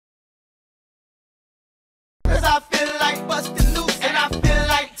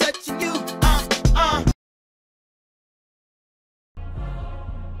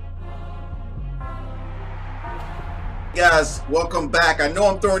guys, welcome back. I know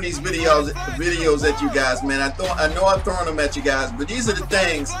I'm throwing these videos at you guys, man. I know I'm throwing them at you guys, but these are the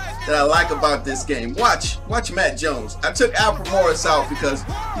things that I like about this game. Watch Matt Jones. I took Alfred Morris out because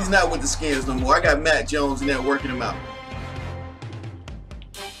he's not with the Skins no more. I got Matt Jones in there working him out.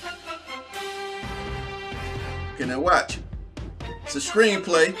 Okay, now watch. It's a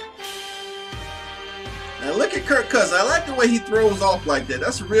screenplay. Now look at Kirk Cousins. I like the way he throws off like that.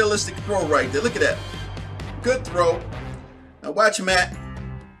 That's a realistic throw right there. Look at that. Good throw. Now watch Matt.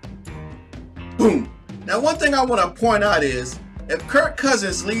 Boom. Now one thing I want to point out is if Kirk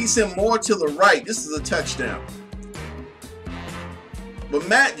Cousins leads him more to the right, this is a touchdown. But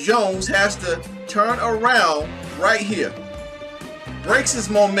Matt Jones has to turn around right here. Breaks his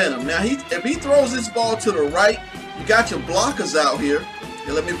momentum. Now if he throws this ball to the right, you got your blockers out here.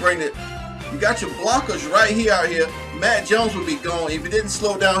 Here, let me bring it. You got your blockers right here out here. Matt Jones would be gone if he didn't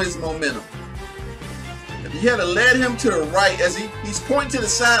slow down his momentum. If you had to lead him to the right as he's pointing to the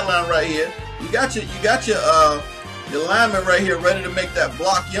sideline right here. You got your lineman right here ready to make that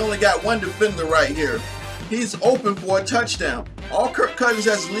block. You only got one defender right here. He's open for a touchdown. All Kirk Cousins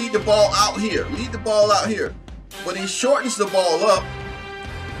has to lead the ball out here. Lead the ball out here. But he shortens the ball up.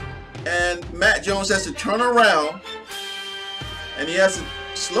 And Matt Jones has to turn around. And he has to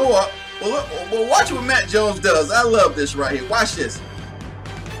slow up. Well, watch what Matt Jones does. I love this right here. Watch this.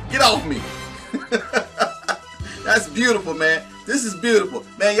 Get off me. That's beautiful, man. This is beautiful.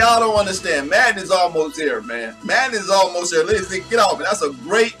 Man, y'all don't understand. Madden is almost there, man. Madden is almost there. Let's get off me. That's a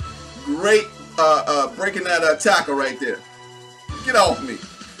great breaking that tackle right there. Get off me.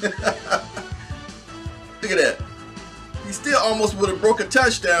 Look at that. He still almost would have broke a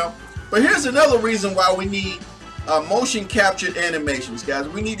touchdown. But here's another reason why we need motion captured animations, guys.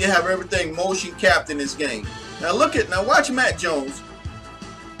 We need to have everything motion capped in this game. Now watch Matt Jones.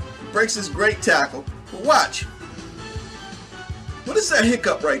 He breaks this great tackle. But watch. What is that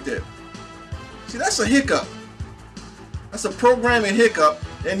hiccup right there? See, that's a hiccup. That's a programming hiccup.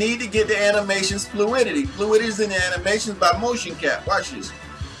 They need to get the animations fluidity. Fluidity is in the animations by motion cap. Watch this.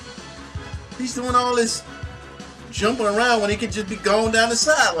 He's doing all this jumping around when he could just be going down the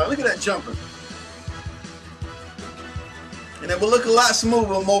sideline. Look at that jumping. And it will look a lot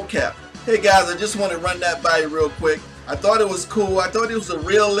smoother on mocap. Hey guys, I just want to run that by you real quick. I thought it was cool. I thought it was a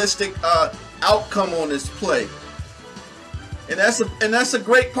realistic outcome on this play. And that's a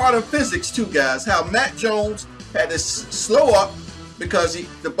great part of physics too, guys. How Matt Jones had to slow up because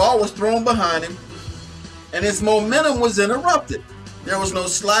the ball was thrown behind him and his momentum was interrupted. There was no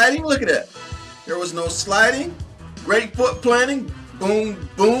sliding. Look at that. There was no sliding. Great foot planting. Boom,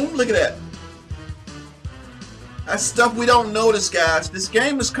 boom. Look at that. That's stuff we don't notice, guys. This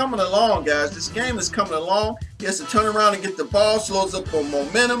game is coming along, guys. This game is coming along. He has to turn around and get the ball, slows up on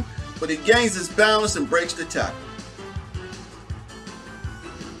momentum, but he gains his balance and breaks the tackle.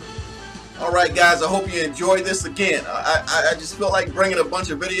 Alright guys, I hope you enjoyed this. Again, I just felt like bringing a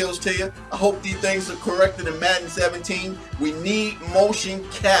bunch of videos to you. I hope these things are corrected in Madden 17. We need motion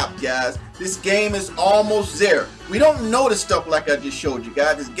cap, guys. This game is almost there. We don't notice stuff like I just showed you,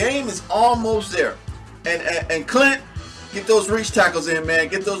 guys. This game is almost there. And Clint, get those reach tackles in, man.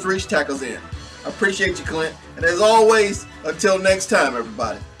 Get those reach tackles in. I appreciate you, Clint. And as always, until next time,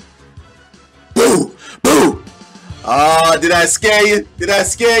 everybody. Boo! Boo! Oh, did I scare you? Did I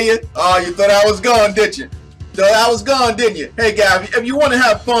scare you? Oh, you thought I was gone, didn't you? Thought I was gone, didn't you? Hey, guys, if you want to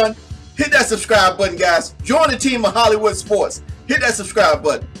have fun, hit that subscribe button, guys. Join the team of Hollywood Sports. Hit that subscribe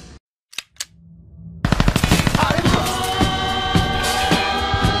button.